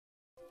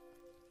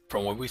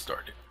from when we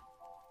started.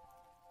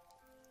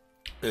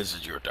 This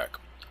is your deck.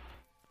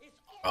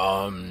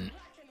 Um,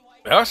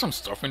 there are some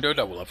stuff in there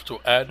that we'll have to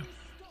add.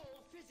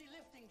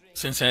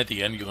 Since at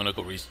the end you're gonna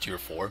go reach tier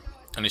 4,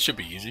 and it should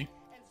be easy.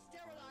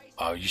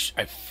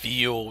 I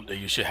feel that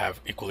you should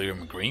have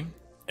Equilibrium Green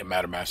and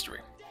Matter Mastery.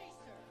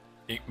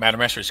 Matter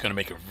Mastery is gonna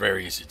make it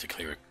very easy to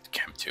clear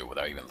Camp 2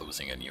 without even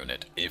losing a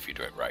unit if you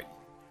do it right.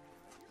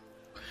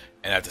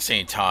 And at the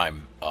same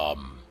time,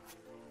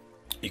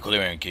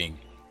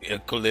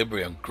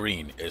 Equilibrium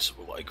Green is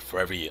like for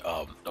every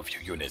of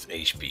your units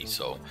HP,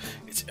 so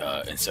it's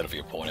instead of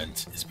your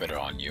opponent, it's better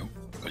on you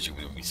because you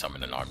will be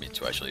summoning an army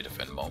to actually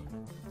defend Mo.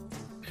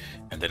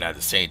 And then at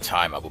the same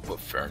time, I would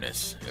put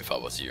Furnace if I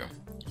was you.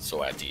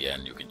 So at the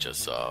end, you can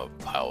just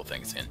pile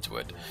things into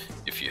it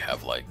if you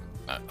have like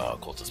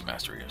Cultist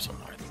Mastery or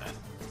something like that.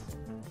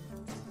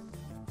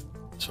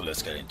 So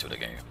let's get into the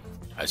game.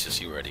 As you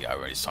see already, I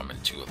already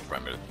summoned 2 of the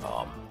Primitive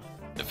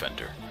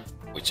Defender,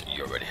 which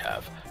you already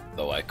have.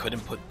 Though I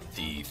couldn't put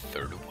the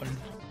 3rd one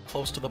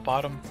close to the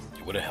bottom,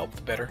 it would have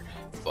helped better,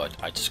 but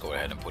I just go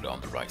ahead and put it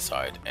on the right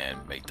side and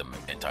make them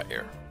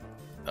anti-air.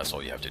 That's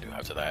all you have to do.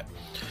 After that,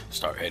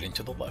 start heading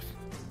to the left.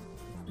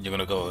 You're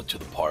gonna go to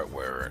the part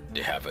where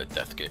they have a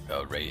death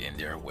ray in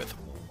there with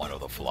one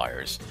of the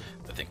flyers.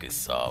 I think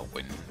it's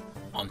Wind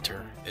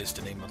Hunter is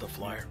the name of the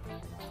flyer.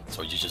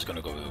 So you're just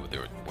gonna go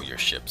with your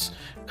ships,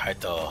 kite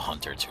the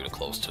Hunter to the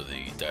close to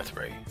the death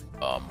ray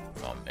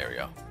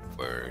area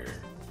where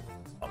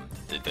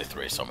the death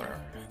ray summoner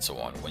and so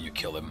on. When you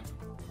kill him,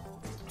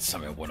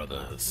 summon one of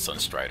the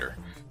Sunstrider,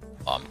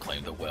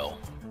 claim the well,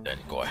 then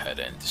go ahead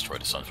and destroy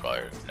the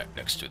Sunstrider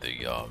next to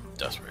the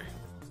death ray.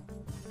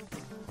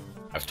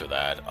 After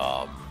that,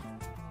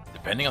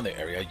 depending on the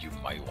area, you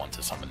might want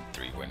to summon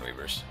 3 Wind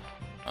Reavers,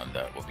 and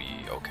that will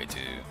be okay to,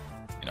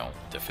 you know,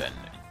 defend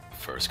the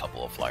first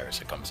couple of flyers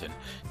that comes in.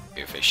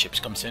 If a ship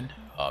comes in,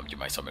 you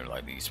might summon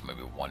like these,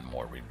 maybe 1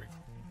 more Wind Reaver,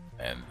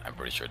 and I'm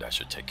pretty sure that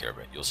should take care of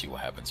it. You'll see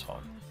what happens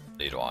on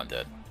later on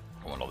that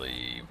one of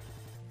the,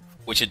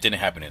 which it didn't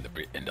happen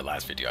in the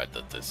last video I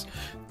did this.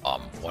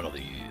 One of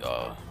the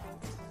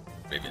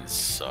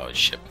Raven's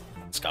ship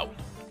scout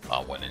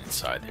went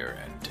inside there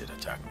and did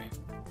attack me.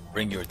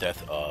 Bring your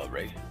death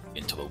ray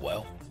into the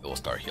well, it will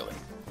start healing.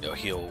 It'll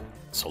heal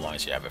so long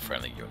as you have a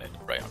friendly unit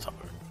right on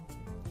top of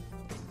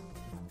it.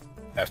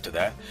 After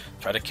that,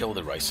 try to kill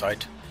the right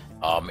side.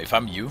 If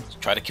I'm you,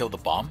 try to kill the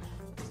bomb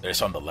that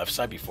is on the left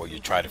side before you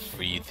try to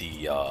free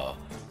the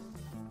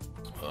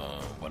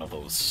one of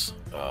those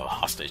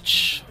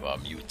hostage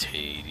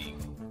mutating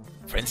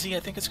frenzy, I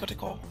think it's what they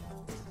call.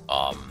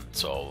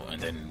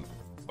 And then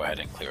go ahead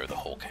and clear the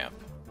whole camp.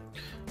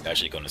 You're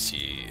actually going to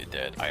see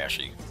that I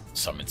actually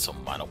summoned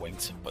some Mana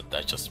Wings, but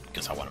that's just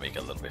because I want to make it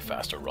a little bit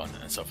faster run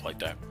and stuff like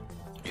that.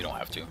 You don't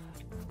have to.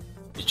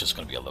 It's just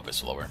going to be a little bit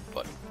slower,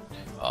 but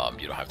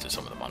you don't have to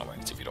summon the Mana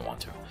Wings if you don't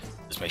want to.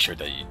 Just make sure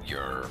that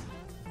your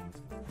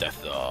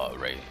death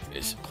ray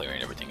is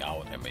clearing everything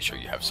out, and make sure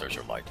you have Surge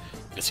of Light.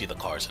 You can see the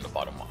cards in the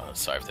bottom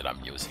side that I'm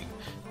using,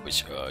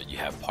 which you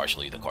have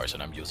partially the cards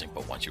that I'm using,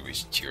 but once you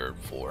reach tier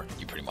 4,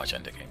 you pretty much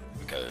end the game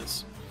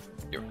because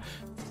you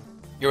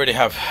already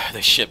have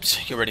the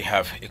ships, you already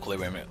have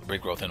Equilibrium,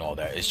 Regrowth and all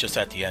that. It's just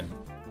at the end,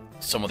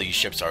 some of these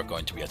ships are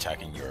going to be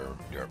attacking your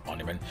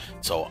monument.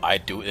 So I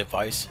do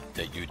advise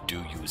that you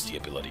do use the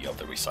ability of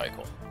the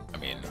Recycle. I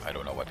mean, I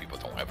don't know why people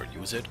don't ever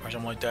use it or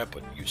something like that,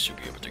 but you should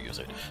be able to use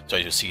it. So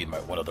as you see,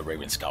 one of the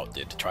Raven Scout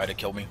did try to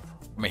kill me.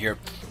 Come here.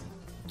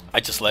 I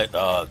just let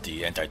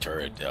the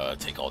anti-turret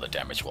take all the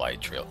damage while I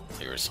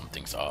clear some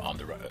things on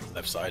the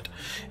left side.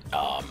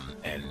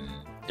 And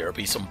there'll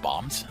be some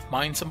bombs,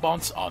 mine some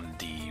bombs on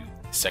the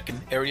second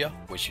area,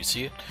 which you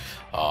see it.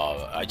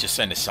 I just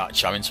sent a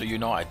shaman, so you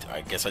know. I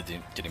guess I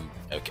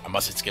I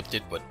must have skipped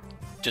it, but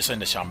just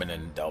send the shaman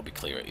and that'll be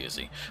clear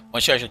easy.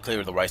 Once you actually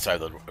clear the right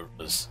side of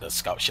the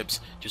scout ships,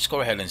 just go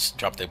ahead and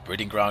drop the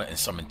breeding ground and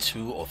summon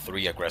 2 or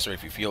 3 aggressors.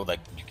 If you feel like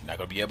you're not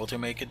gonna be able to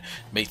make it,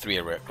 make 3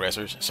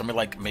 aggressors. Summon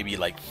like maybe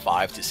like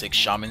 5 to 6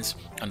 shamans,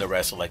 and the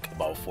rest are like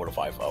about 4 to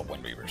 5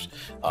 Wind Reavers.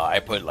 I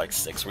put like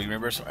 6 Wind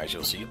Reavers, as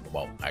you'll see.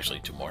 Well, actually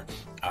 2 more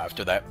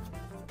after that.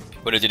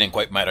 But it didn't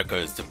quite matter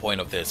because the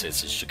point of this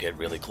is to get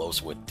really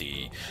close with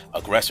the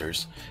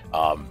aggressors.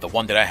 The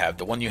one that I have,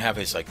 the one you have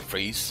is like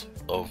freeze,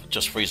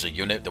 just freeze the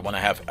unit. The one I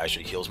have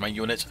actually heals my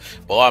units.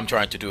 But all I'm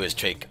trying to do is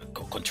take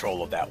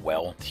control of that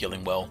well,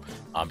 healing well,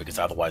 because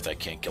otherwise I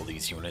can't kill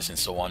these units and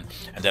so on.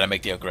 And then I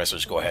make the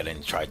aggressors go ahead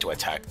and try to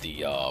attack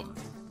the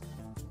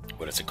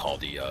what is it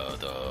called,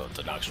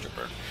 the Nox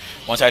Stripper.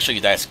 Once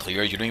actually that's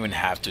clear, you don't even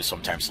have to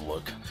sometimes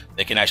look.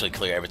 They can actually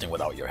clear everything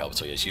without your help.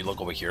 So as you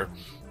look over here,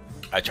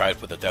 I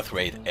tried with the Death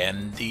Raid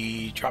and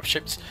the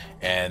dropships,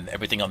 and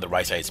everything on the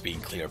right side is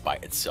being cleared by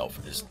itself.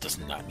 It does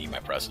not need my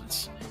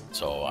presence.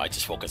 So I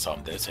just focus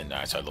on this, and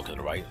as I look at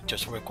the right,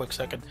 just for a quick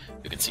second,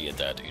 you can see it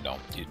that, you know,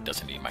 it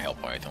doesn't need my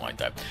help or anything like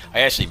that.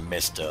 I actually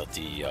missed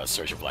the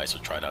Surge of Light, so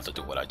try not to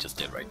do what I just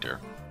did right there.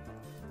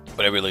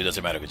 But it really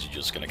doesn't matter because you're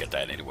just gonna get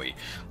that anyway.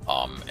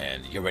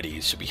 And you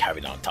already should be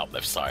having on top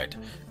left side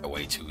a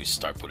way to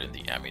start putting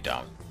the ammo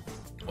down.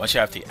 Once you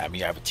have the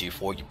you have a tier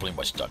 4, you're pretty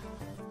much done.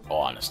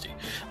 All honesty,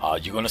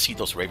 you're gonna see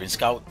those Raven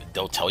Scout.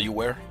 They'll tell you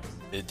where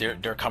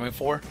they're coming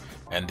for,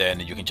 and then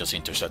you can just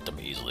intercept them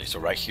easily. So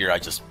right here,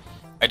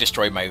 I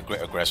destroyed my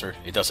aggressor.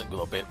 It does a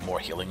little bit more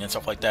healing and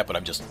stuff like that, but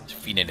I'm just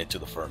feeding it to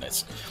the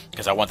furnace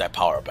because I want that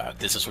power back.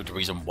 This is the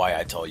reason why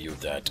I tell you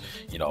that,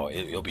 you know,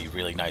 it'll be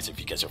really nice if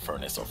you get your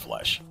furnace or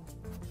flesh.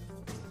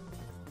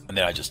 And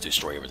then I just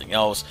destroy everything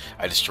else.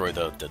 I destroy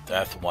the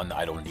death one.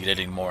 I don't need it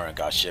anymore. I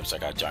got ships, I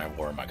got giant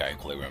worm, I got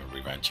equilibrium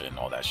revenge and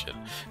all that shit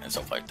and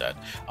stuff like that.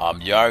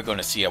 You are going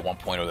to see at one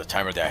point of the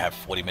timer that I have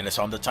 40 minutes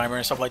on the timer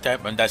and stuff like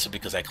that, but that's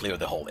because I cleared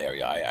the whole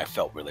area. I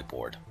felt really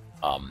bored.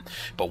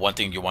 But one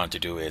thing you want to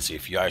do is,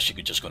 if you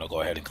actually just going to go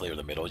ahead and clear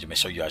the middle, you make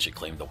sure you actually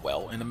claim the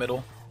well in the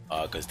middle,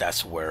 because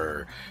that's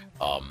where,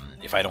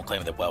 if I don't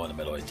claim the well in the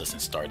middle, it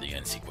doesn't start the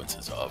end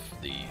sequences of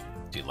the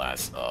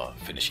last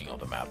finishing of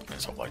the map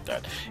and stuff like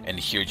that. And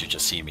here you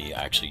just see me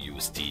actually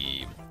use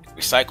the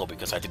recycle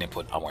because I didn't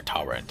put armor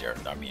tower in there.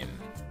 I mean,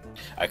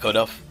 I could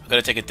have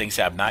taken things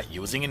that I'm not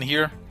using in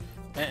here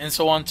and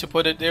so on to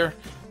put it there,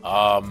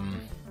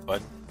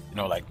 but you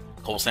know, like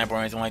cold snap or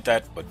anything like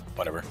that. But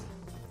whatever,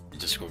 you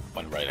just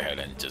run right ahead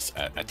and just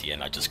at the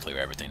end I just clear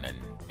everything and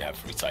you have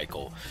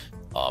recycle.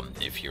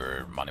 If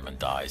your monument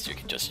dies, you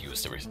can just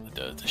use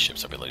the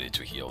ship's ability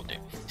to heal. They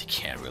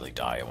can't really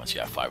die once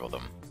you have 5 of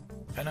them.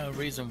 And a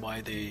reason why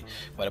they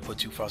put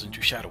 2 Frost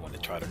into Shadow when they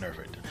try to nerf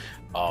it.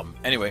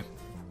 Anyway,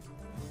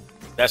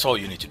 that's all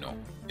you need to know,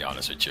 to be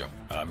honest with you.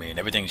 I mean,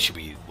 everything should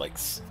be like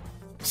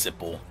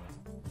simple,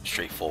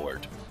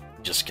 straightforward.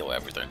 Just kill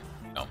everything,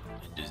 you know.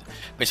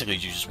 Basically,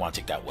 you just want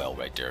to take that well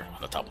right there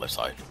on the top left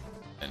side,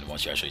 and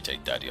once you actually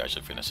take that, you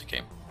actually finish the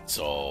game.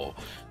 So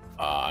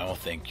I don't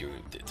think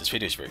this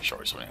video is very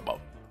short. It's only about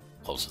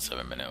close to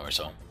 7 minutes or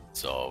so.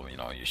 So you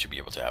know, you should be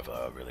able to have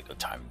a really good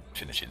time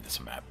finishing this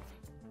map.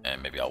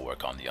 And maybe I'll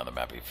work on the other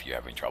map if you're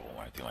having trouble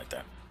or anything like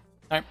that.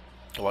 Alright,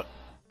 good luck.